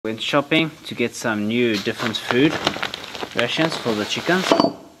Went shopping to get some new different food rations for the chickens.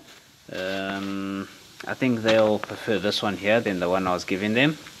 I think they'll prefer this one here than the one I was giving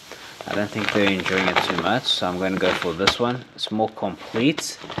them. I don't think they're enjoying it too much, so I'm going to go for this one. It's more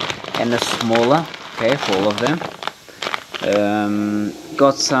complete and it's smaller, okay, for all of them.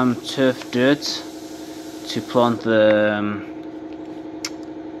 Got some turf dirt to plant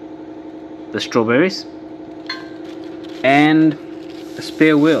the strawberries, and a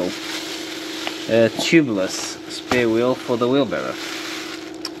spare wheel, a tubeless spare wheel for the wheelbarrow,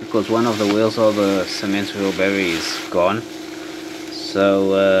 because one of the wheels of the cement wheelbarrow is gone,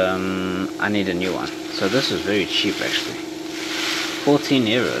 so I need a new one. So this is very cheap actually, 14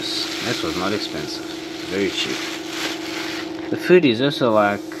 euros. That was not expensive, very cheap. The food is also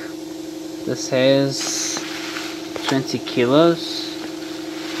like, this has 20 kilos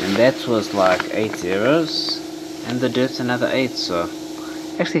and that was like 8 euros, and the dirt's another 8, so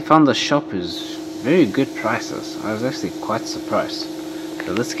actually found the shop is very good prices. I was actually quite surprised.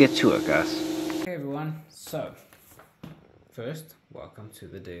 So let's get to it, guys. Hey everyone, so first, welcome to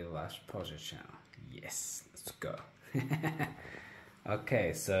the Daily Life Project channel. Yes, let's go.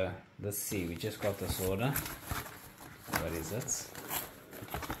 Okay, so let's see, we just got this order. What is it?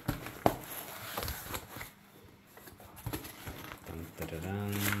 Dun, dun, dun,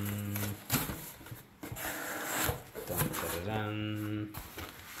 dun. Dun, dun, dun, dun.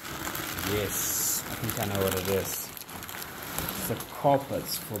 Yes, I think I know what it is. It's the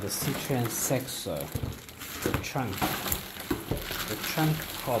carpets for the Citroen Saxo. The trunk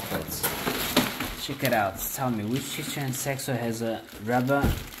carpets. Check it out. Tell me, which Citroen Saxo has a rubber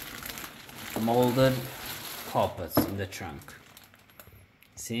molded carpets in the trunk?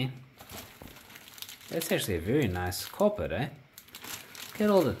 See? That's actually a very nice carpet, eh? Look at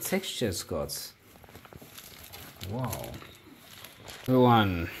all the texture it's got. Wow.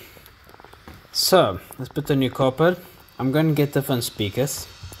 Everyone. So, let's put the new carpet. I'm going to get different speakers.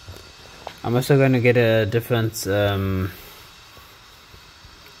 I'm also going to get a different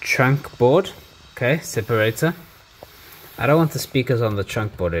trunk board. Okay, separator. I don't want the speakers on the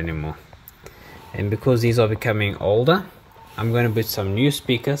trunk board anymore. And because these are becoming older, I'm going to put some new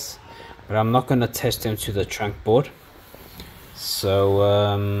speakers, but I'm not going to attach them to the trunk board. So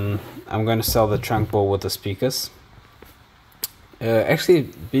I'm going to sell the trunk board with the speakers. Actually,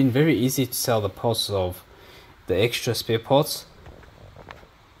 been very easy to sell the parts of the extra spare parts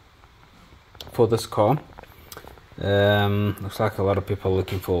for this car. Looks like a lot of people are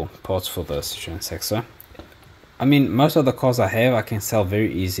looking for parts for the Citroen Saxo. I mean, most of the cars I have, I can sell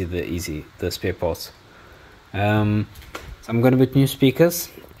very easy the spare parts. So I'm going to put new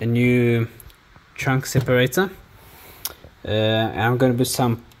speakers, a new trunk separator, and I'm going to put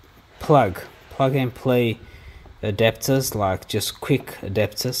some plug and play adapters, like just quick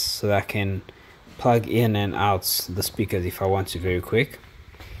adapters, so that I can plug in and out the speakers if I want to very quick.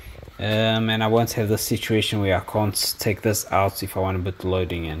 And I won't have the situation where I can't take this out if I want to put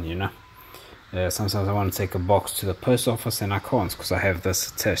loading in, you know. Sometimes I want to take a box to the post office and I can't because I have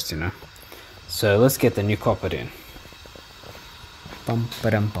this attached, you know. So let's get the new carpet in. Bum,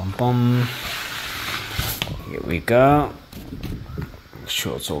 ba-dum, bum, bum. Here we go. Make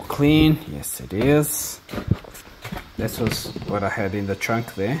sure it's all clean. Yes, it is. That was what I had in the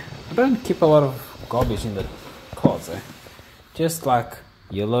trunk there. I don't keep a lot of garbage in the cars, eh? Just like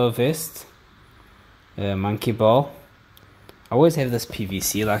yellow vest, monkey ball. I always have this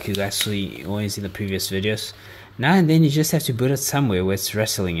PVC, like you guys see always in the previous videos. Now and then you just have to put it somewhere where it's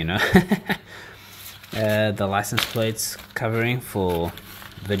wrestling, you know. The license plates covering for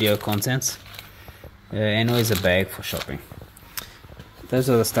video content, and always a bag for shopping. Those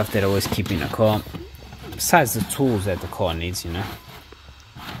are the stuff that I always keep in a car, besides the tools that the car needs, you know.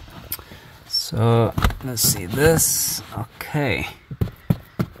 So let's see this. Okay,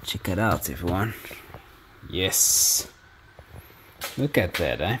 check it out, everyone. Yes, look at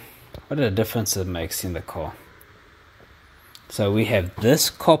that, eh? What a difference it makes in the car. So we have this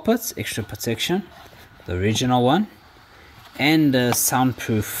carpet, extra protection, the original one, and the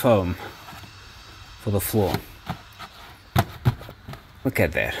soundproof foam for the floor. Look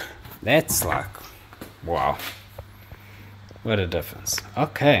at that. That's like, wow, what a difference.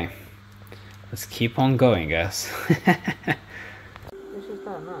 Okay, let's keep on going, guys.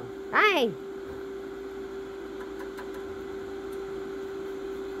 Hi.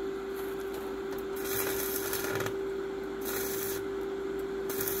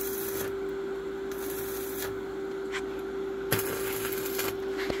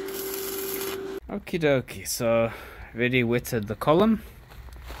 Okie dokie, so already wetted the column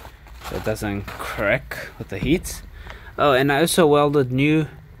so it doesn't crack with the heat. Oh, and I also welded new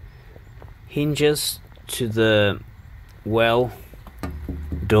hinges to the well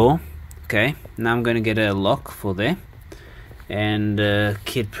door. Okay, now I'm gonna get a lock for there, and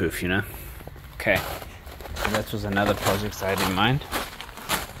kid proof, you know. Okay, so that was another project I had in mind.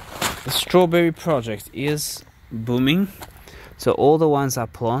 The strawberry project is booming. So all the ones I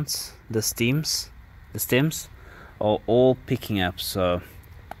plant, the stems are all picking up. So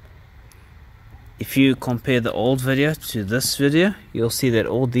if you compare the old video to this video, you'll see that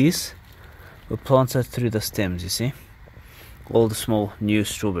all these were planted through the stems, you see, all the small new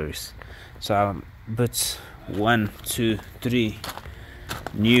strawberries. So I put 1, 2, 3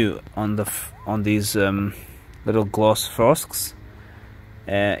 new on these little glass flasks.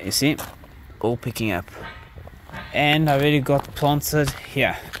 You see, all picking up. And I already got planted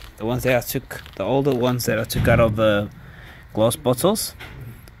here. The ones that I took, the older ones that I took out of the glass bottles,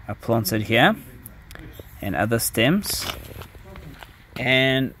 I planted here, and other stems,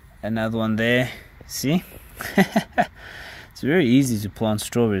 and another one there. See, it's very easy to plant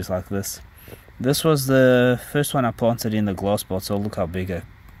strawberries like this. This was the first one I planted in the glass bottle. Look how big it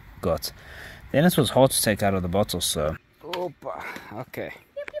got. Then it was hard to take out of the bottle. So, opa, okay.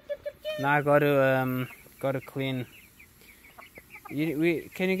 Now I got to clean.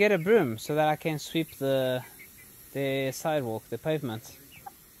 Can you get a broom so that I can sweep the sidewalk, the pavement?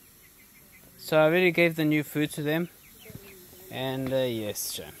 So I already gave the new food to them, and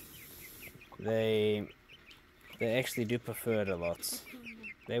yes, they actually do prefer it a lot.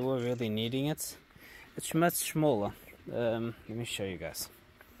 They were really needing it. It's much smaller. Let me show you guys.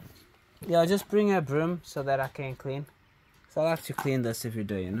 Yeah, I'll just bring a broom so that I can clean. So I like to clean this every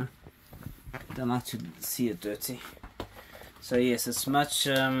day, you know. Don't like to see it dirty. So yes, it's much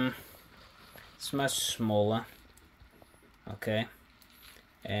smaller. Okay,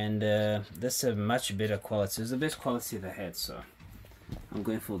 and this is a much better quality. It's the best quality they had, so I'm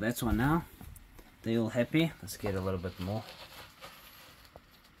going for that one now. They're all happy. Let's get a little bit more.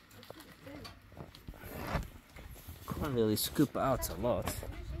 Can't really scoop out a lot.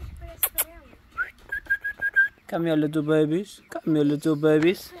 Come here, little babies. Come here, little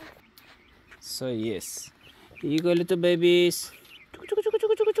babies. So yes, here you go, little babies.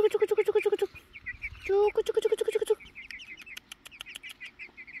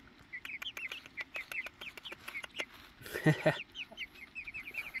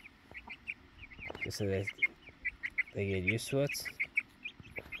 So they get used to it.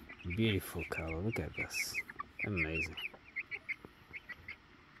 Beautiful color. Look at this. Amazing.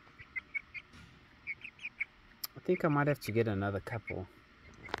 I think I might have to get another couple.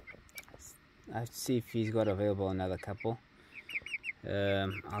 I have to see if he's got available another couple.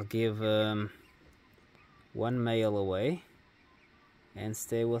 I'll give one male away and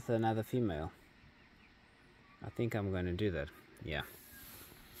stay with another female. I think I'm going to do that. Yeah.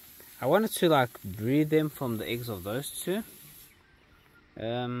 I wanted to like breed them from the eggs of those two.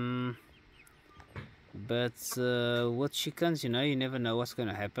 But with chickens, you know, you never know what's going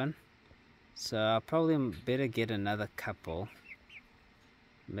to happen. So I'll probably better get another couple.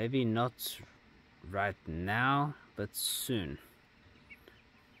 Maybe not right now, but soon.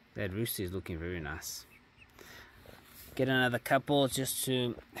 That rooster is looking very nice. Get another couple just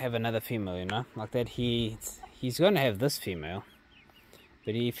to have another female, you know, like that. He's going to have this female,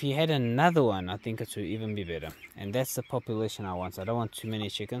 but if he had another one, I think it would even be better. And that's the population I want. I don't want too many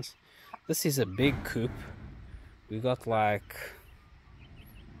chickens. This is a big coop. We got like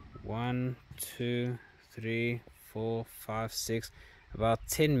 1, 2, 3, 4, 5, 6, about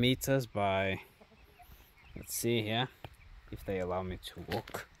 10 meters by, let's see here if they allow me to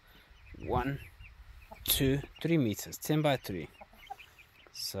walk. 1, 2, 3 meters, 10 by 3.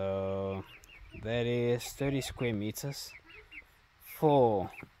 So that is 30 square meters.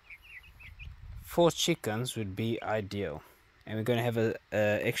 For 4 chickens would be ideal. And we're going to have a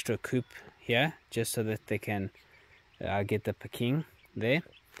extra coop here just so that they can get the Peking there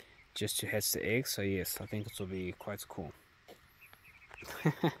just to hatch the eggs. So yes, I think it will be quite cool.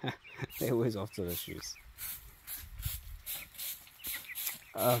 They're always after the shoes.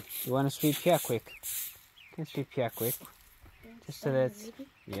 You want to sweep here quick? You can sweep here quick. Just so that,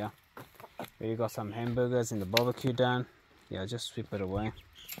 yeah. We got some hamburgers in the barbecue done. Yeah, just sweep it away.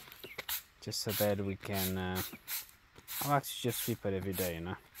 Just so that we can, I like to just sweep it every day, you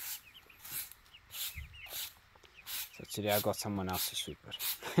know. So today I got someone else to sweep it.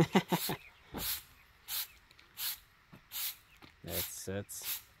 That's it.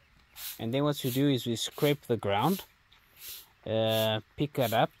 And then what we do is we scrape the ground, pick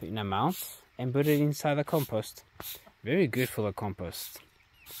it up in a mount and put it inside the compost. Very good for the compost.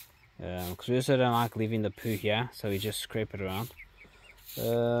 Because we also don't like leaving the poo here, so we just scrape it around.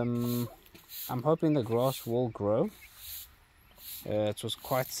 I'm hoping the grass will grow. It was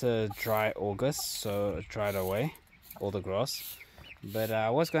quite a dry August, so it dried away, all the grass. But I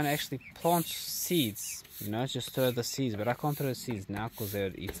was going to actually plant seeds, you know, just throw the seeds. But I can't throw the seeds now because they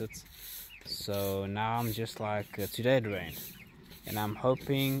would eat it. So now I'm just like, today it rained. And I'm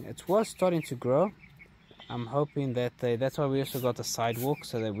hoping, it was starting to grow. I'm hoping that that's why we also got the sidewalk,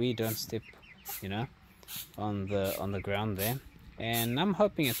 so that we don't step, you know, on the ground there. And I'm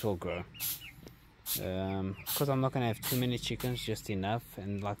hoping it will grow. Because I'm not going to have too many chickens, just enough,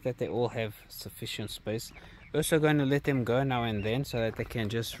 and like that they all have sufficient space. Also going to let them go now and then so that they can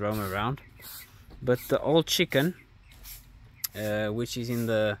just roam around. But the old chicken, which is in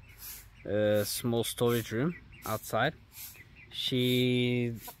the small storage room outside,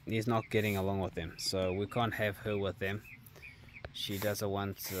 she is not getting along with them, so we can't have her with them. She doesn't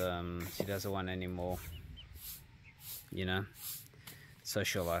want any more, you know,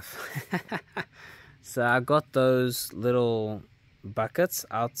 social life. So I got those little buckets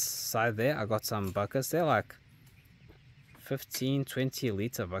outside there. I got some buckets. They're like 15-20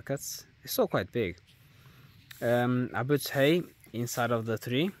 liter buckets. They're still quite big. I put hay inside of the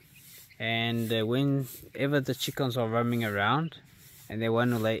tree, and whenever the chickens are roaming around and they want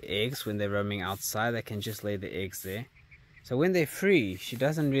to lay eggs, when they're roaming outside, they can just lay the eggs there. So when they're free, she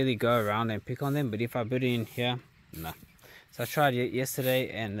doesn't really go around and pick on them. But if I put it in here, no. So I tried it yesterday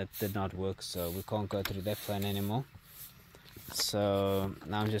and it did not work, so we can't go through that plan anymore. So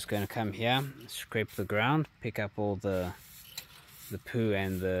now I'm just going to come here, scrape the ground, pick up all the poo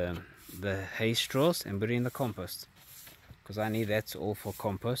and the hay straws and put it in the compost, because I need that all for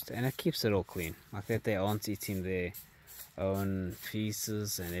compost, and it keeps it all clean, like that they aren't eating their own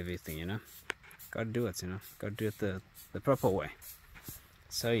feces and everything, you know. Gotta do it, you know, gotta do it the proper way.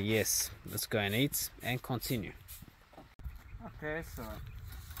 So yes, let's go and eat and continue. Okay, so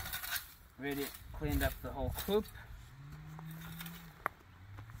already cleaned up the whole coop.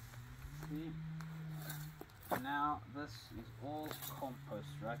 See? Now this is all compost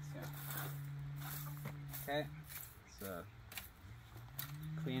right here. Okay, so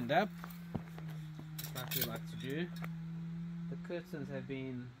cleaned up like we like to do. The curtains have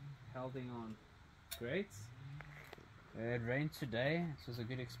been holding on great. It rained today. This was a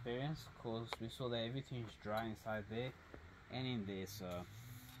good experience because we saw that everything is dry inside there and in there, so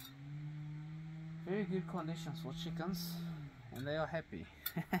very good conditions for chickens, and they are happy.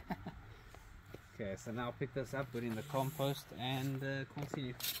 Okay, so now I'll pick this up, put in the compost, and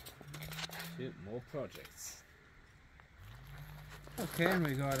continue to more projects. Okay, and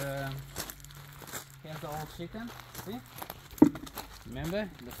we got here's the old chicken. See, remember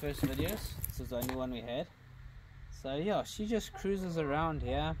the first videos? This is the only one we had. So yeah, she just cruises around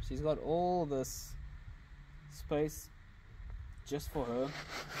here. She's got all this space just for her,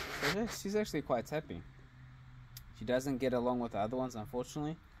 so she's actually quite happy. She doesn't get along with the other ones,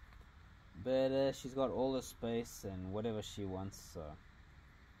 unfortunately, but she's got all the space and whatever she wants. So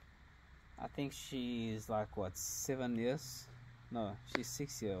I think she's like, what, 7 years? No, she's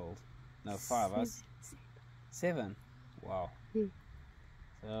 6 years old. No, 5 us. 7. Wow.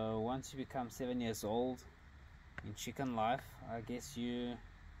 So once you become 7 years old in chicken life, I guess you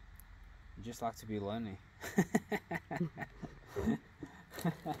just like to be lonely.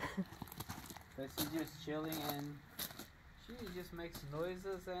 So she's just chilling, and she just makes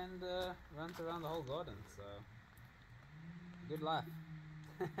noises and runs around the whole garden, so good life.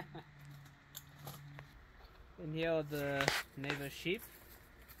 And here are the neighbor sheep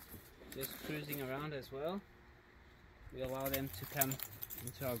just cruising around as well. We allow them to come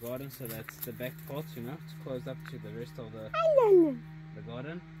into our garden, so that's the back part, you know, it's closed up to the rest of the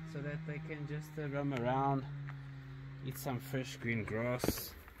garden, so that they can just roam around, eat some fresh green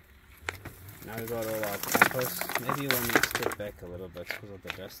grass. Now we got all our compost. Maybe you want me to step back a little bit because of the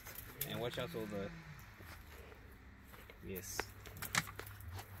dust, and watch out all the, yes,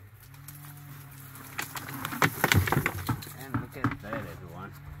 and look at that,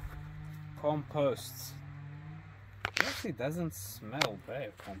 everyone. Compost. It actually doesn't smell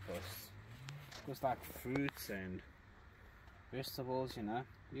bad, compost. It's like fruits and vegetables, you know.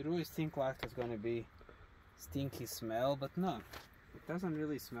 You'd always think like it's going to be stinky smell, but no, it doesn't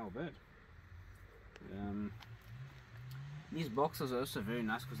really smell bad. These boxes are also very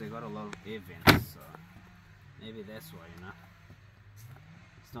nice because they got a lot of air vents, so maybe that's why, you know,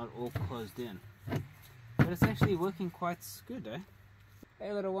 it's not all closed in, but it's actually working quite good, eh?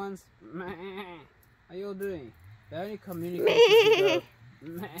 Hey little ones, how you all doing? They only communicate if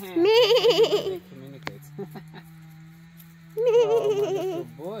you go, they communicate. Oh, my little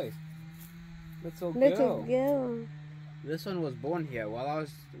boy, little girl. This one was born here while I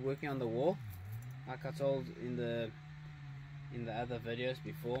was working on the wall, like I told in the other videos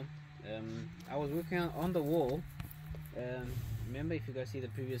before. I was working on the wall. Remember, if you guys see the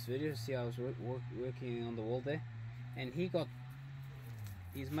previous video, see I was working on the wall there, and his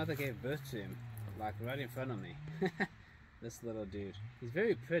mother gave birth to him, like right in front of me. This little dude, he's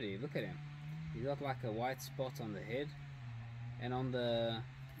very pretty. Look at him. He's got like a white spot on the head, and on the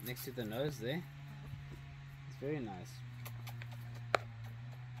next to the nose there. It's very nice.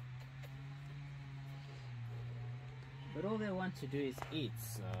 But all they want to do is eat,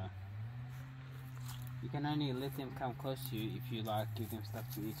 so you can only let them come close to you if you like give them stuff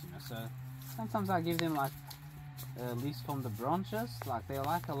to eat, you know. So sometimes I give them like leaves from the branches, like they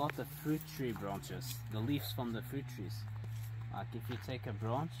like a lot the fruit tree branches, the leaves from the fruit trees. Like if you take a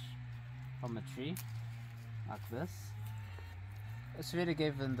branch from a tree like this, it's really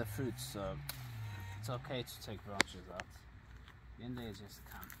gave them the fruits, so it's okay to take branches out. Then they just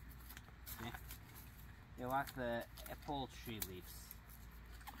come. See? They like the apple tree leaves.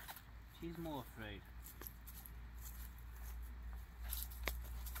 She's more afraid.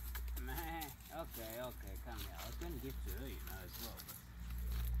 Okay, come here. I was going to give to her, you know, as well, but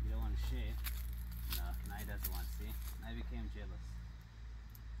you don't want to share. No, now he doesn't want, see? Now he became jealous.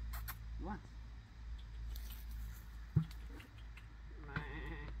 You want?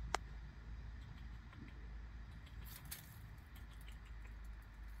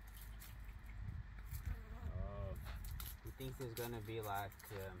 Oh, he thinks there's going to be like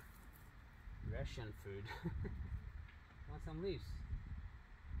ration food. Want some leaves?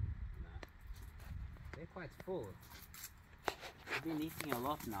 They're quite full. They've been eating a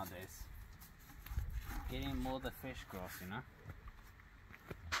lot nowadays. Getting more the fresh grass, you know.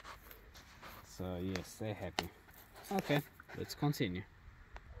 So yes, they're happy. Okay, let's continue.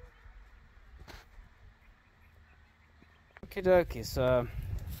 Okay, dokie. So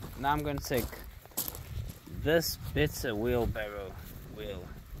now I'm going to take this bitter wheelbarrow wheel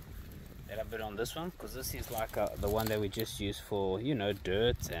that I put on this one, because this is like the one that we just use for, you know,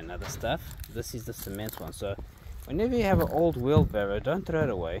 dirt and other stuff. This is the cement one. So whenever you have an old wheelbarrow, don't throw it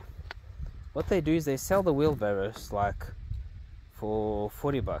away. What they do is they sell the wheelbarrows like for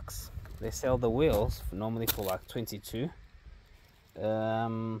 40 bucks. They sell the wheels normally for like 22.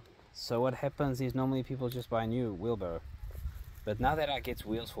 So what happens is normally people just buy a new wheelbarrow, but now that I get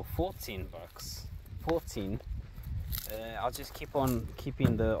wheels for 14 bucks, I'll just keep on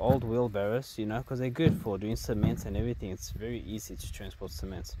keeping the old wheelbarrows, you know, because they're good for doing cement and everything. It's very easy to transport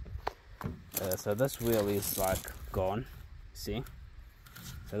cement. So this wheel is like gone, see?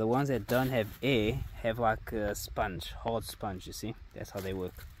 So the ones that don't have air have like a sponge, hard sponge, you see? That's how they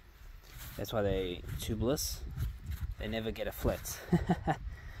work. That's why they're tubeless. They never get a flat.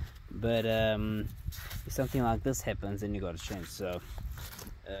 But if something like this happens, then you got to change. So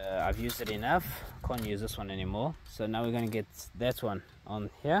I've used it enough, can't use this one anymore, so now we're going to get that one on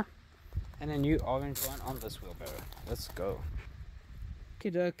here and a new orange one on this wheelbarrow. Let's go.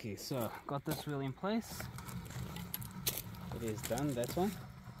 Okie dokie, so got this wheel in place. It is done, that one.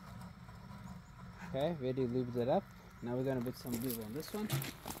 Okay, ready, lubed it up. Now we're going to put some lube on this one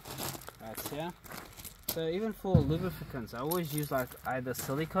right here. So even for lubricants, I always use like either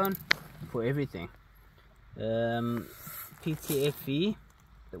silicone for everything, PTFE,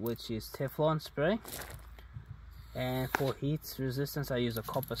 which is Teflon spray, and for heat resistance I use a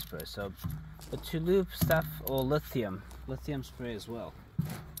copper spray. So but to lube stuff, or lithium spray as well,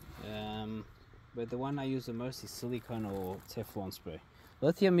 but the one I use the most is silicone or Teflon spray.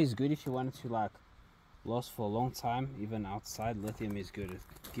 Lithium is good if you want it to like last for a long time, even outside. Lithium is good. It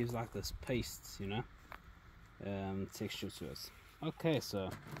gives like this paste, you know, texture to it. Okay,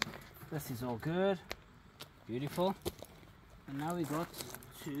 so this is all good, beautiful. And now we got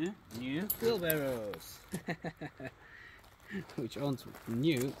 2 new wheelbarrows, which aren't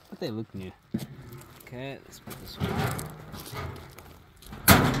new, but they look new. Okay, let's put this one on.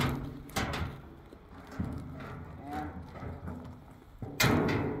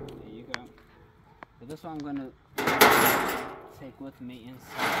 And there you go. So this one I'm going to take with me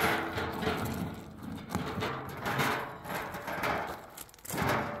inside.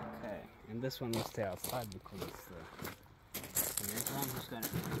 Okay, and this one will stay outside because it's the I'm just going to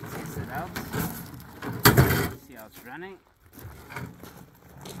test it out, see how it's running.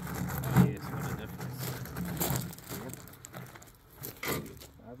 Oh yes, what a difference. Yep.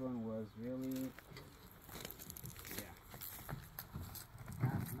 That one was really, yeah.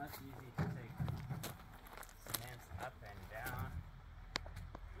 Now it's much easier to take cement up and down.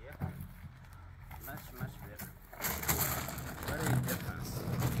 Yep. Much better. What a difference.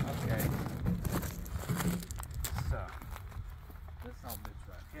 Okay. So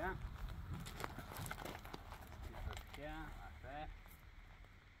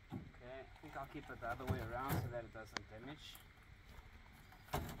I'll keep it the other way around so that it doesn't damage.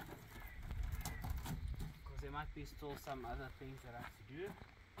 Because there might be still some other things that I have to do.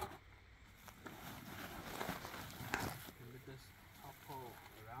 With this top hole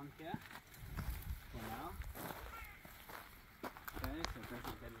around here for now. Okay, so it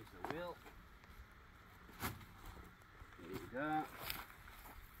doesn't damage the wheel. There you go.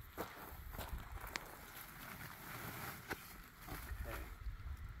 Okay.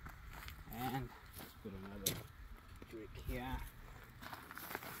 And let's put another brick here.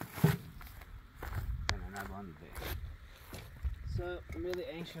 And another one there. So I'm really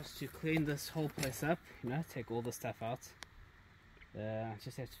anxious to clean this whole place up, you know, take all the stuff out.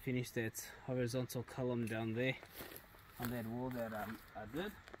 Just have to finish that horizontal column down there on that wall that I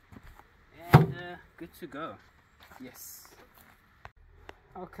did, and good to go. Yes.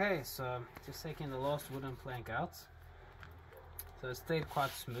 Okay, so just taking the last wooden plank out. So it stayed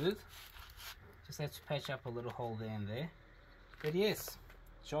quite smooth. Just had to patch up a little hole there and there. But yes,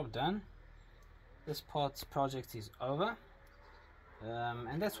 job done. This project is over.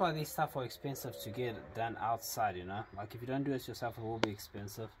 And that's why these stuff are expensive to get done outside, you know. Like if you don't do it yourself, it will be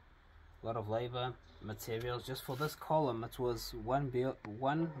expensive. A lot of labor, materials. Just for this column, it was one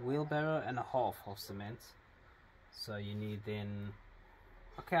wheelbarrow and a half of cement. So you need then,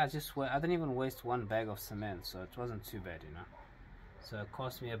 okay, I didn't even waste one bag of cement, so it wasn't too bad, you know. So it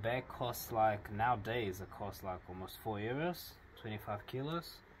cost me, a bag costs like, nowadays it costs like almost €4, 25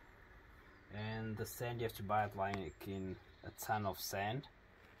 kilos. And the sand, you have to buy it like in a ton of sand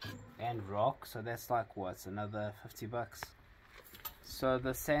and rock, so that's like what, another $50. So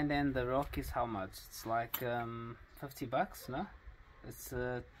the sand and the rock is how much? It's like $50, no? It's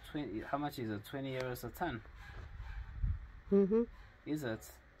 20, how much is it? €20 a ton. Is it?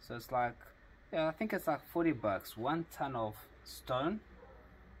 So it's like, yeah, I think it's like $40, 1 ton of stone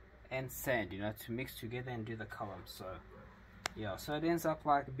and sand, you know, to mix together and do the column. So yeah, so it ends up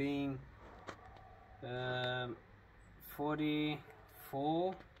like being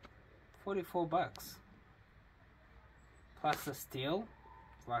 44 bucks plus the steel.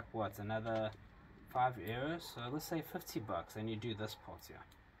 It's like what, another €5, so let's say $50, and you do this part here,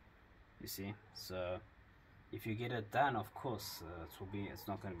 you see. So if you get it done, of course it's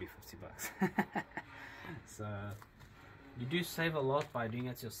not going to be $50. So you do save a lot by doing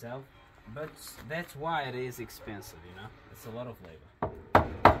it yourself, but that's why it is expensive, you know. It's a lot of labor.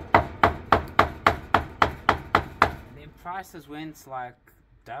 Prices went like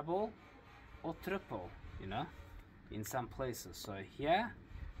double or triple, you know, in some places. So here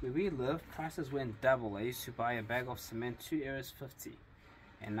where we live, prices went double. I used to buy a bag of cement €2.50,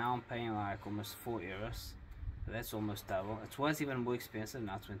 and now I'm paying like almost €4. So that's almost double. It was even more expensive,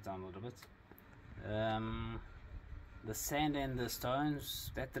 now it went down a little bit. The sand and the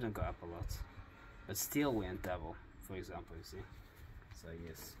stones, that didn't go up a lot, but steel went double, for example, you see. So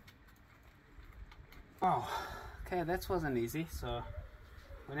yes. Oh, okay, that wasn't easy. So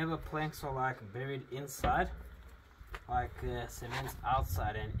whenever planks are like buried inside, like cement's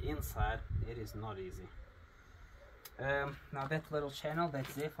outside and inside, it is not easy. Now that little channel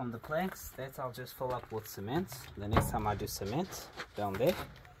that's there from the planks, that I'll just fill up with cement the next time I do cement down there.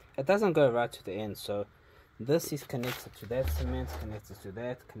 It doesn't go right to the end, so this is connected to that cement, connected to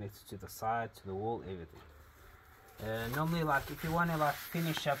that, connected to the side, to the wall, everything. Normally, like if you want to like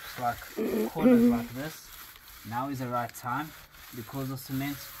finish up like corners like this, now is the right time, because the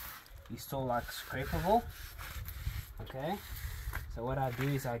cement is still like scrapable. Okay, so what I do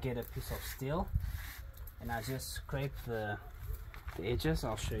is I get a piece of steel and I just scrape the edges.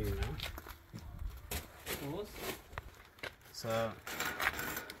 I'll show you now. So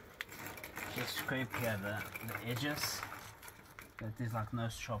just scrape here the edges, that there's like no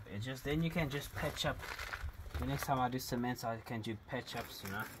sharp edges. Then you can just patch up. The next time I do cement, I can do patch ups,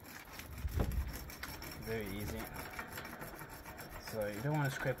 you know. Very easy. So you don't want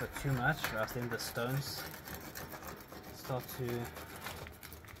to scrape it too much, or else then the stones start to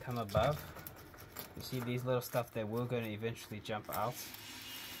come above. You see these little stuff that will going to eventually jump out.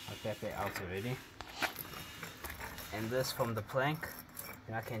 Like that, they're out already. And this from the plank,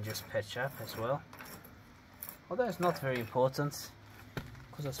 and I can just patch up as well. Although it's not very important,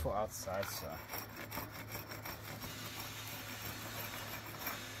 because it's for outside, so.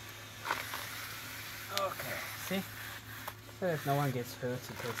 Okay, see? So that no one gets hurt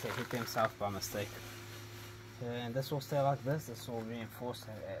in case they hit themselves by mistake. And this will stay like this. This will reinforce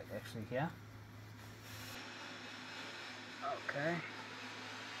actually here. Okay.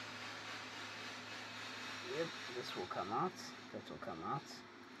 Yep, this will come out. That will come out.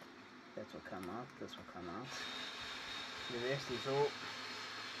 That will come out. This will come out. The rest is all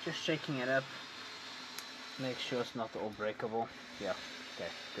just shaking it up, make sure it's not all breakable. Yeah, okay,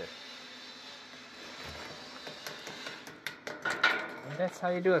 good. And that's how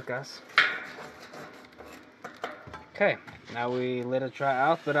you do it, guys. Okay, now we let it dry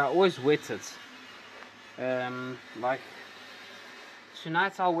out, but I always wet it. Like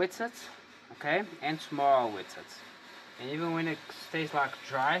tonight I'll wet it, okay, and tomorrow I'll wet it. And even when it stays like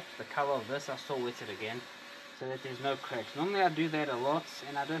dry, the color of this, I'll still wet it again, so that there's no cracks. Normally I do that a lot,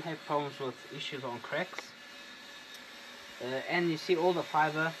 and I don't have problems with issues on cracks. And you see all the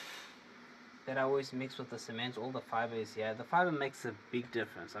fiber that I always mix with the cement, all the fiber is here. The fiber makes a big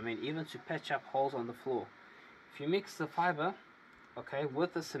difference. I mean, even to patch up holes on the floor. If you mix the fiber, okay,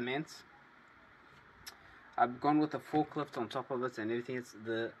 with the cement, I've gone with a forklift on top of it and everything. It's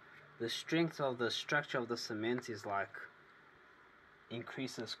the strength of the structure of the cement is like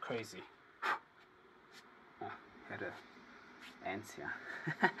increases crazy. Oh, had a ant here.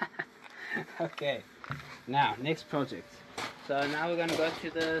 Okay, now next project. So now we're gonna go to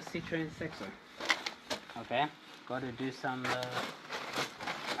the Citroen Saxo. Okay, got to do some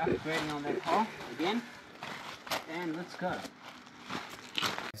upgrading on that car again, and let's go.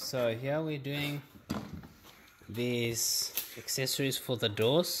 So here we're doing these accessories for the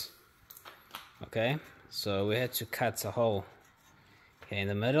doors. Okay, so we had to cut a hole here in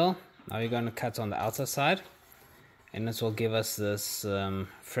the middle. Now we're going to cut on the outer side, and this will give us this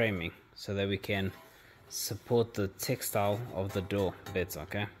framing so that we can support the textile of the door better.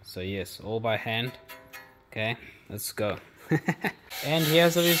 Okay, so yes, all by hand. Okay, let's go. And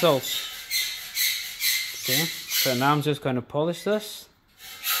here's the result. See, so now I'm just going to polish this,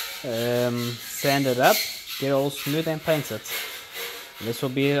 sand it up, get it all smooth, and paint it. This will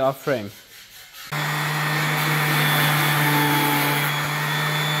be our frame.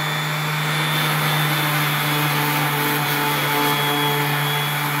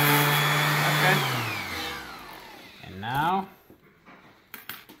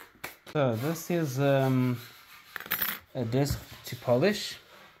 So this is a disc to polish.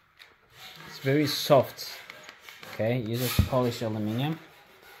 It's very soft. Okay, use it to polish aluminium.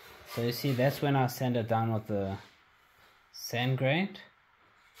 So you see, that's when I sand it down with the sand grade.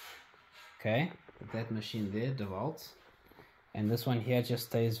 Okay, that machine there, DeWalt. And this one here just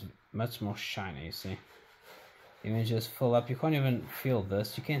stays much more shiny, you see. You just fill up, you can't even feel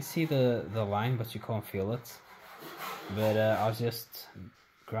this. You can see the line, but you can't feel it. But I'll just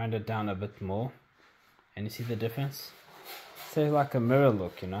grind it down a bit more, and you see the difference. So like a mirror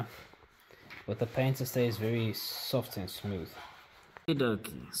look, you know. With the paint, it stays very soft and smooth. Okay,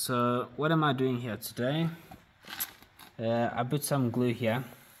 so what am I doing here today? I put some glue here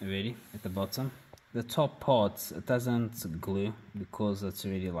already at the bottom. The top part, it doesn't glue because it's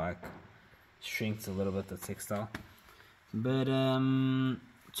already like shrinks a little bit the textile. But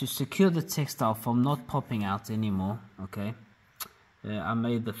to secure the textile from not popping out anymore, okay, I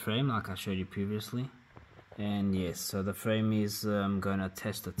made the frame like I showed you previously. And yes, so the frame is going to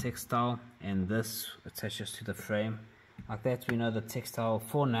attach the textile, and this attaches to the frame. Like that, we know the textile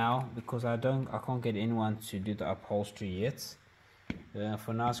for now, because I can't get anyone to do the upholstery yet.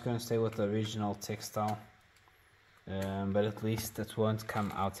 For now, it's going to stay with the original textile, but at least it won't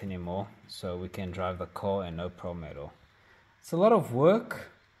come out anymore, so we can drive the car and no problem at all. It's a lot of work,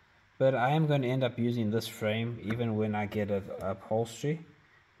 but I am going to end up using this frame even when I get an upholstery,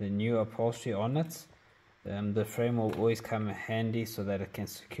 the new upholstery on it. The frame will always come handy so that it can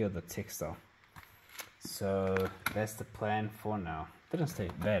secure the textile. So that's the plan for now. Didn't stay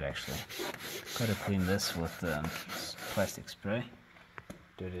bad actually. Got to clean this with plastic spray.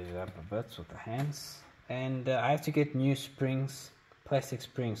 Dirty it up a bit with the hands. And I have to get new springs, plastic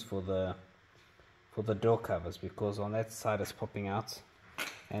springs for the door covers, because on that side it's popping out.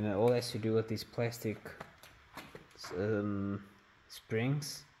 And it all has to do with these plastic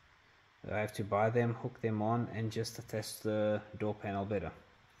springs. I have to buy them, hook them on, and just attach the door panel better.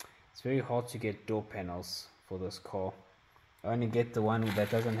 It's very hard to get door panels for this car. I only get the one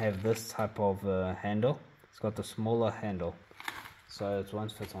that doesn't have this type of handle. It's got the smaller handle, so it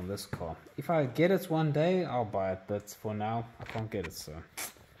won't fit on this car. If I get it one day, I'll buy it, but for now I can't get it, so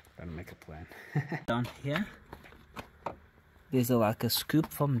gotta make a plan. Down here, there's like a scoop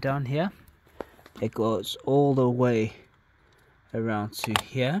from down here. It goes all the way around to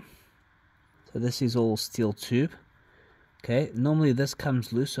here. So this is all steel tube. Okay, normally this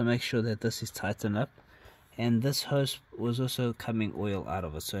comes loose, so make sure that this is tightened up. And this hose was also coming oil out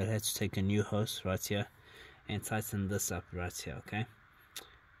of it, so I had to take a new hose right here and tighten this up right here. Okay,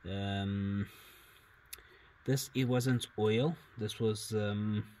 it wasn't oil, this was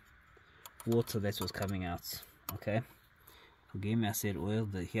water that was coming out. Okay, Forgive me, I said oil.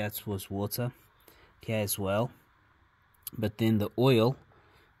 Here it was water. Here as well. But then the oil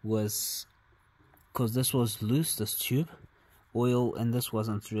was, because this was loose, this tube, oil, and this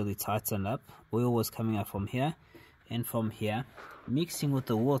wasn't really tightened up. Oil was coming out from here and from here, mixing with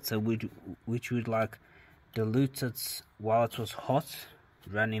the water, which would like dilute it while it was hot,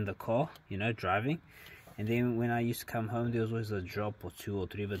 running the car, you know, driving. And then when I used to come home, there was always a drop or 2 or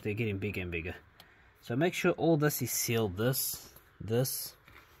 3, but they're getting bigger and bigger. So make sure all this is sealed, this,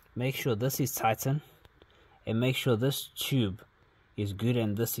 make sure this is tightened, and make sure this tube is good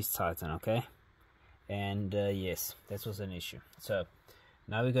and this is tightened, okay? And yes, that was an issue. So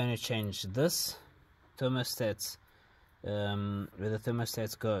now we're going to change this thermostat, where the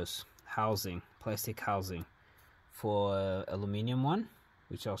thermostat goes, housing, plastic housing, for aluminum one,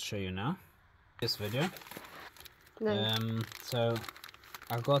 which I'll show you now. This video. So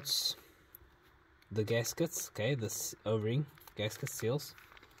I got the gaskets, okay, this O-ring gasket seals.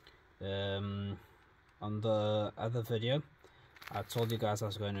 On the other video I told you guys I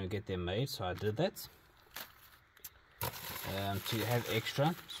was going to get them made, so I did that. To have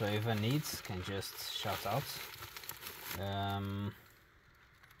extra, so whoever needs can just shout out.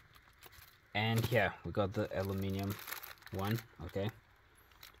 And here we got the aluminium one, okay,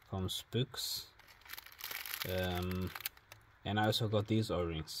 from Spooks. And I also got these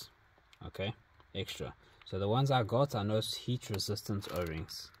O-rings, okay, extra. So the ones I got are no heat resistant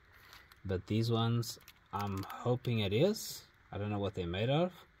O-rings, but these ones I'm hoping it is. I don't know what they're made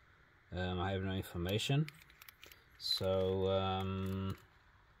of. I have no information, so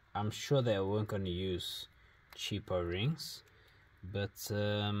I'm sure they weren't going to use cheap O-rings, but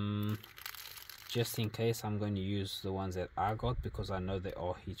just in case, I'm going to use the ones that I got because I know they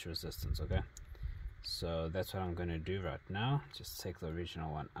are heat resistant, okay? So that's what I'm going to do right now. Just take the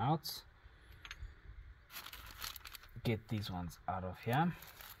original one out, get these ones out of here.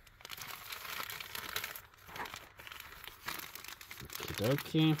 Okie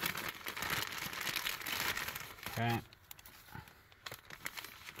dokie. Okay.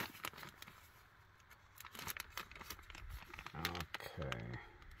 Okay.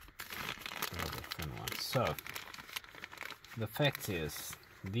 The thin one. So the fact is,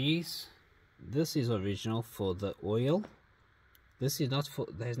 this is original for the oil. This is not for,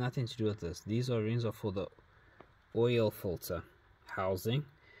 there's nothing to do with this. These O-rings are for the oil filter housing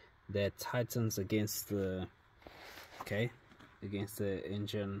that tightens against the, okay, against the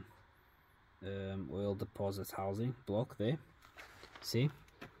engine oil deposit housing block there. See?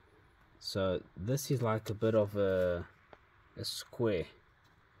 So this is like a bit of a square,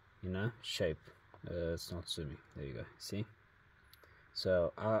 you know, shape. It's not zooming. There you go. See?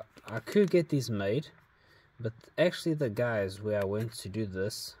 So I could get these made, but actually the guys where I went to do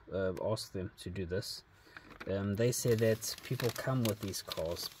this, asked them to do this, they said that people come with these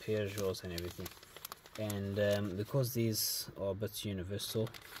cars, Peugeots and everything, and because these are a bit universal,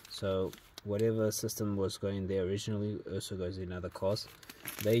 so whatever system was going there originally also goes in other cars.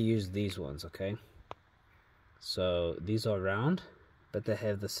 They use these ones, okay? So these are round, but they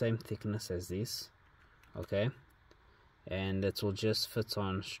have the same thickness as these, okay? And it will just fit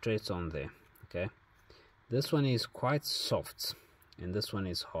on straight on there, okay? This one is quite soft and this one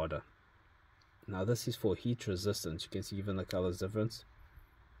is harder. Now this is for heat resistance. You can see even the colors difference.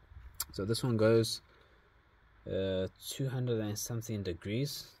 So this one goes 200 and something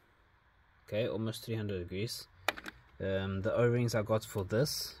degrees, okay, almost 300 degrees. The O-rings I got for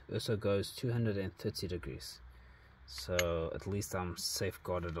this also goes 230 degrees, so at least I'm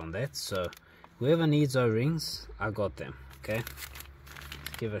safeguarded on that. So whoever needs O-rings, I got them, okay?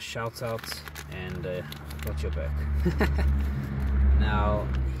 Give a shout out and got your back. Now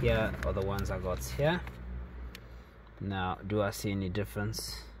here are the ones I got here. Now do I see any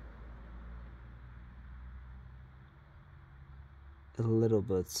difference? A little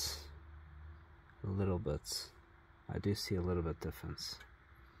bit. I do see a little bit difference.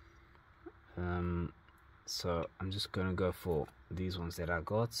 So I'm just gonna go for these ones that I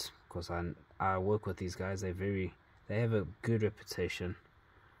got because I work with these guys. They have a good reputation,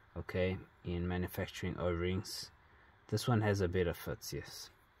 okay, in manufacturing O-rings. This one has a better fit, yes.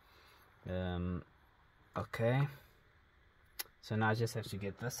 Okay, so now I just have to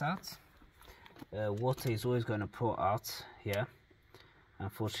get this out. Water is always going to pour out here.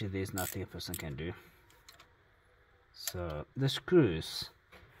 Unfortunately, there's nothing a person can do. So the screws,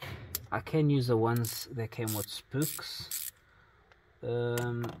 I can use the ones that came with Spooks.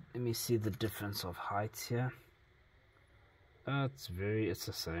 Let me see the difference of height here. It's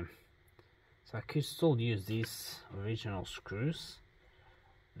the same. So I could still use these original screws.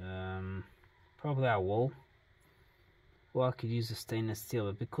 Probably I will. Or I could use a stainless steel,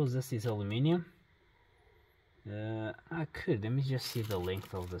 but because this is aluminium, I could. Let me just see the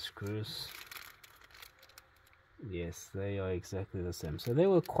length of the screws. Yes, they are exactly the same. So they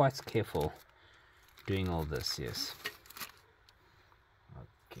were quite careful doing all this, yes.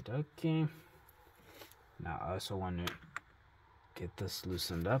 Okie dokie. Now I also want to get this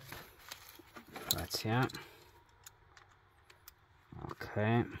loosened up right here.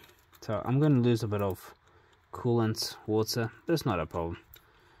 Okay, so I'm going to lose a bit of coolant water. That's not a problem.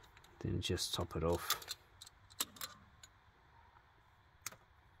 Then just top it off.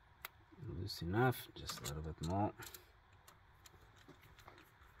 Loose enough, just a little bit more.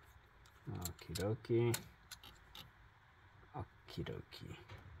 Okie dokie. Okie dokie.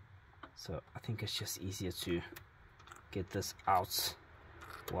 So I think it's just easier to get this out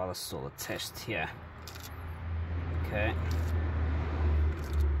while it's still attached here. Okay.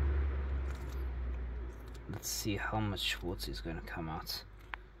 Let's see how much water is going to come out.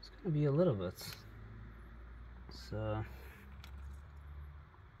 It's going to be a little bit. So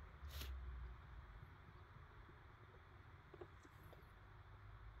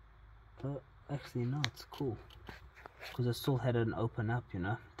actually no, it's cool because I still had it open up, you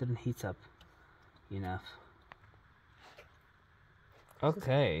know, didn't heat up enough.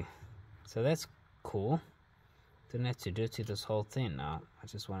 Okay, so that's cool. Didn't have to dirty this whole thing now. I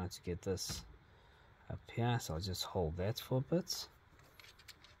just wanted to get this up here, so I'll just hold that for a bit,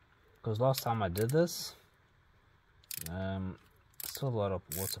 because last time I did this, still a lot of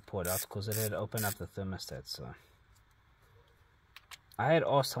water poured out because it had opened up the thermostat. So I had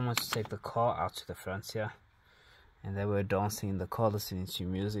asked someone to take the car out to the front here, and they were dancing in the car listening to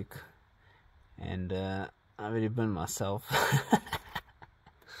music, and I really burned myself.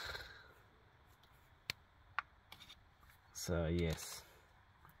 So yes,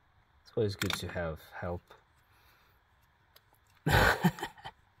 it's always good to have help. Okay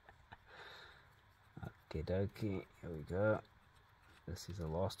dokie, here we go. This is the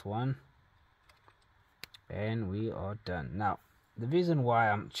last one, and we are done. Now the reason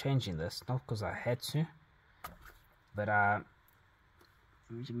why I'm changing this, not because I had to, but let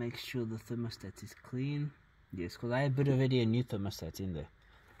me just make sure the thermostat is clean. Yes, because I had put already a new thermostat in there.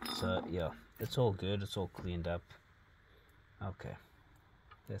 So yeah, it's all good, it's all cleaned up. Okay,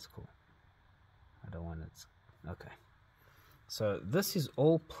 that's cool. I don't want it. Okay, so this is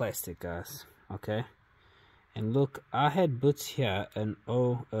all plastic, guys. Okay, and look, I had put here a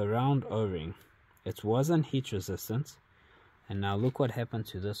round O-ring. It wasn't heat resistant, and now look what happened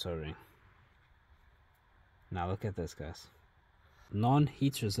to this O-ring. Now look at this, guys.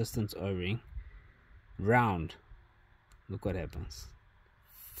 Non-heat resistant O-ring, round. Look what happens.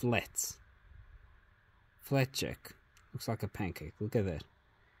 Flat jack. Looks like a pancake. Look at that.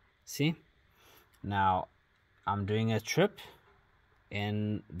 See? Now I'm doing a trip,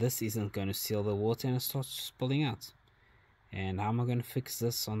 and this isn't going to seal the water and it starts spilling out. And how am I going to fix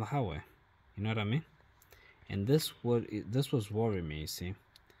this on the highway? You know what I mean? And this was worrying me, you see.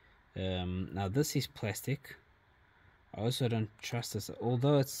 Now this is plastic. I also don't trust this,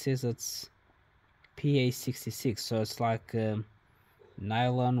 although it says it's PA66, so it's like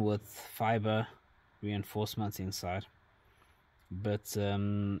nylon with fiber reinforcements inside. But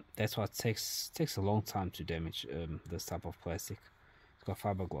that's why it takes a long time to damage this type of plastic. It's got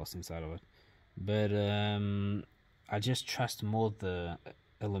fiberglass inside of it. But I just trust more the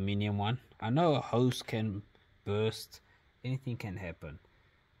aluminium one. I know a hose can burst, anything can happen,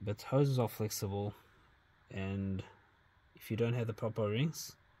 but hoses are flexible, and if you don't have the proper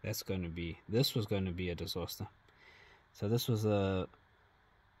rings, this was going to be a disaster. So this was a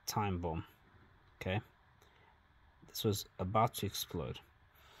time bomb. Okay, this was about to explode,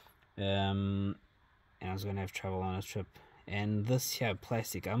 and I was going to have trouble on a trip. And this here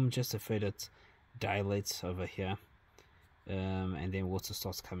plastic, I'm just afraid it dilates over here, and then water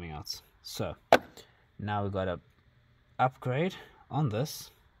starts coming out. So now we got to upgrade on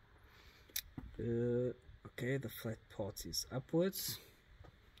this. Okay, the flat part is upwards,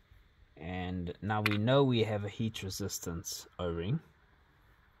 and now we know we have a heat resistance O-ring.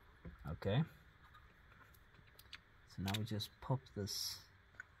 Okay, so now we just pop this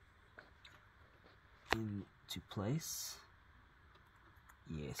into place.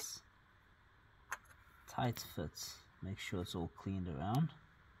 Yes, tight fits. Make sure it's all cleaned around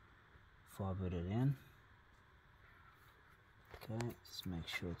before I put it in. Okay, just make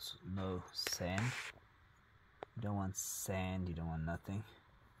sure it's no sand. You don't want sand, you don't want nothing.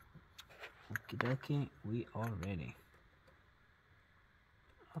 Okie dokie, we are ready.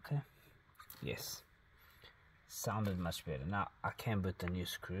 Okay, yes, sounded much better. Now I can put the new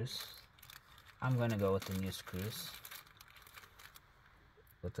screws. I'm gonna go with the new screws.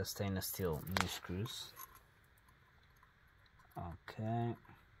 with the stainless steel new screws. Okay,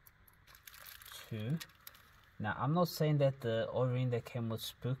 2. Now I'm not saying that the O-ring that came with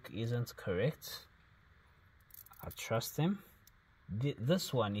Spook isn't correct. I trust him.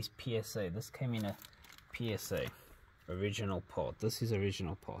 This one is PSA. This came in a PSA, original part. This is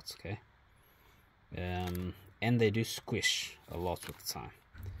original parts, okay? And they do squish a lot with the time.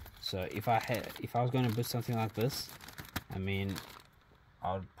 So if I was going to put something like this, I mean,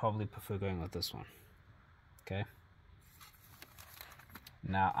 I would probably prefer going with this one. Okay.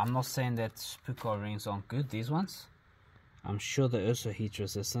 Now I'm not saying that Spook O-rings aren't good. These ones, I'm sure they're also heat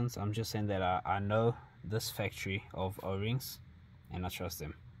resistant. I'm just saying that I know this factory of O-rings, and I trust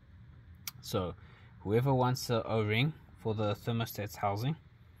them. So whoever wants a O-ring for the thermostat housing,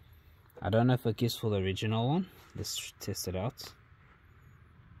 I don't know if it gives for the original one. Let's test it out.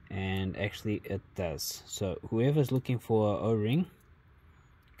 And actually it does. So whoever's looking for an O-ring,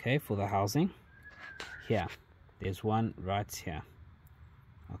 okay, for the housing, here, there's one right here.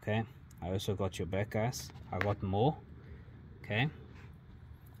 Okay, I also got your back, guys. I got more. Okay,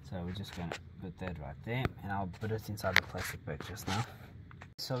 so we're just gonna put that right there, and I'll put it inside the plastic bag just now.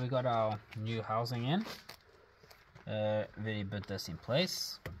 So we got our new housing in. Really put this in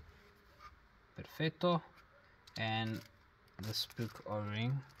place. Perfecto. And the Spook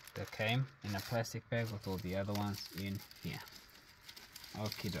O-ring that came in a plastic bag with all the other ones in here.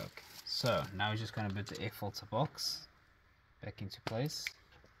 Okie doke. So now we're just going to put the air filter box back into place.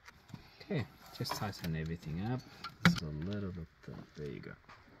 Okay, just tighten everything up. Just a little bit. There you go.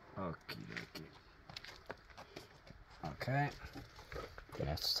 Okie dokie. Okay. You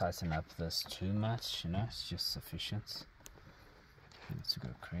have to tighten up this too much, you know, it's just sufficient. You need to go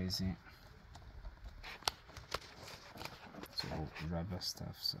crazy. It's all rubber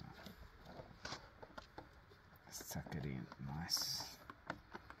stuff, so let's tuck it in nice.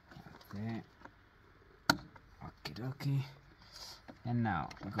 Right there. Okie dokie. And now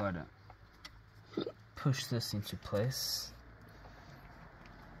we gotta push this into place.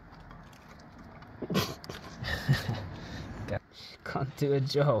 Can't do a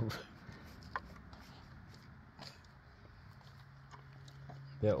job.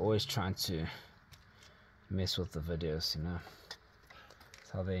 They're always trying to mess with the videos, you know.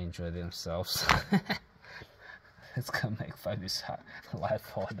 That's how they enjoy themselves. It's gonna make Fabi's life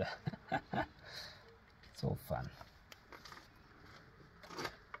harder. It's all fun.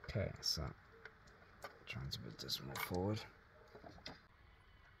 Okay, so trying to put this more forward.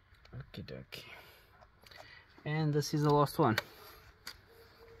 Okie dokie. And this is the last one.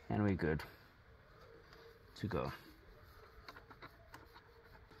 And we're good to go.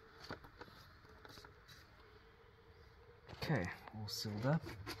 Okay, all sealed up.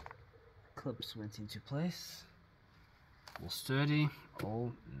 Clips went into place. All sturdy,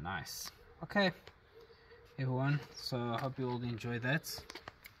 all nice. Okay, everyone, so I hope you all enjoyed that.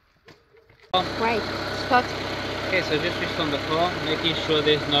 Right, start. Okay, so just switched on the car, making sure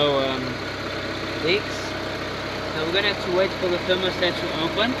there's no leaks. So we're gonna have to wait for the thermostat to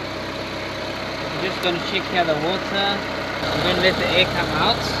open. We're just gonna check here the water. We're gonna let the air come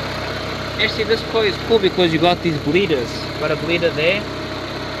out. Actually, this car is cool because you got these bleeders. Got a bleeder there.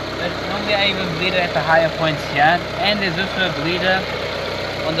 But normally I even bleed at the higher points here. And there's also a bleeder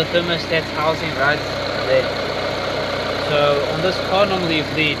on the thermostat housing right there. So on this car normally you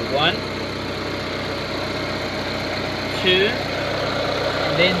bleed 1, 2,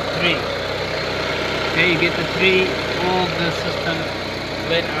 and then 3. Okay, you get the 3, all the system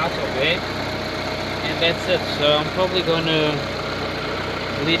bled out of it, and that's it. So I'm probably going to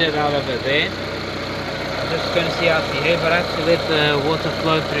bleed it out over there. I'm just going to see how it behaves, but I have to let the water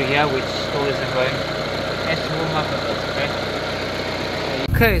flow through here, which still isn't going. It has to warm up a bit,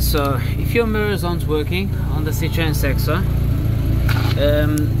 okay? Okay, so if your mirrors aren't working on the Citroen Saxo,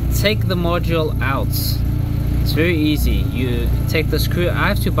 take the module out. It's very easy. You take the screw. I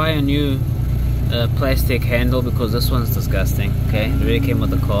have to buy a new plastic handle because this one's disgusting. Okay, it really came with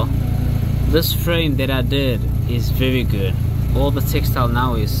the car. This frame that I did is very good. All the textile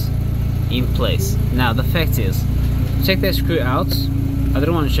now is in place. Now the fact is, take that screw out. I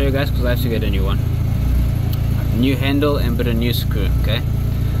don't want to show you guys because I have to get a new one, new handle, and put a new screw. Okay,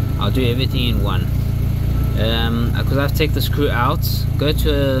 I'll do everything in one. Because I have to take the screw out, go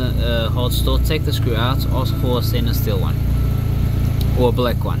to a hard store, take the screw out, ask for a stainless steel one or a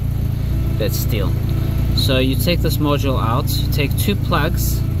black one that's steel. So you take this module out, take 2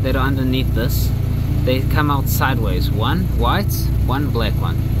 plugs that are underneath this. They come out sideways, one white, one black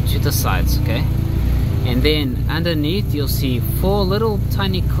one, to the sides, okay? And then underneath you'll see 4 little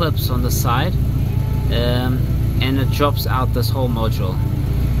tiny clips on the side, and it drops out this whole module.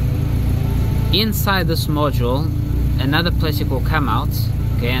 inside this module another plastic will come out,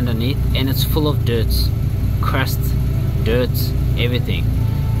 okay, underneath, and it's full of dirt, crust, dirt, everything.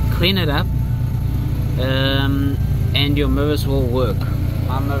 Clean it up, and your mirrors will work.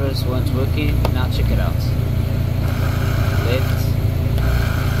 My mirrors weren't working. Now check it out. Left,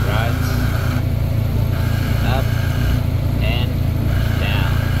 right, up and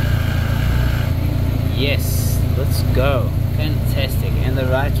down. Yes, let's go. Fantastic. And the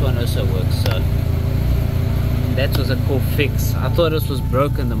right one also works. So that was a cool fix. I thought this was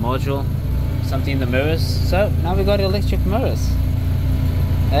broken, the module, something in the mirrors. So now we got electric mirrors.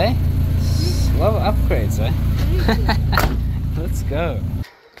 Hey, love upgrades, eh? Let's go.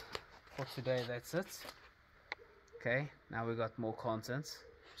 For today, that's it. Okay, now we got more content.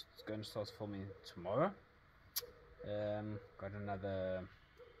 Just going to start filming tomorrow. Got another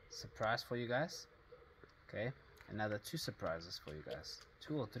surprise for you guys. Okay, another 2 surprises for you guys.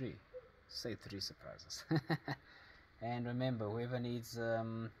 2 or 3. Say 3 surprises. And remember, whoever needs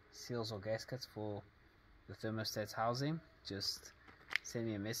seals or gaskets for the thermostat housing, just send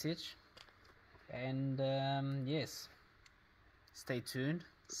me a message. And yes, stay tuned,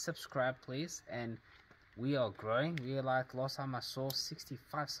 subscribe please. And we are growing. We are, like, last time I saw,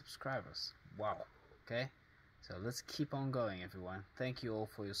 65 subscribers. Wow. Okay, so let's keep on going, everyone. Thank you all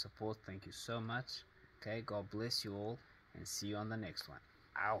for your support. Thank you so much. Okay, God bless you all, and see you on the next one.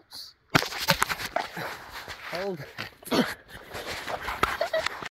 Out. Hold it.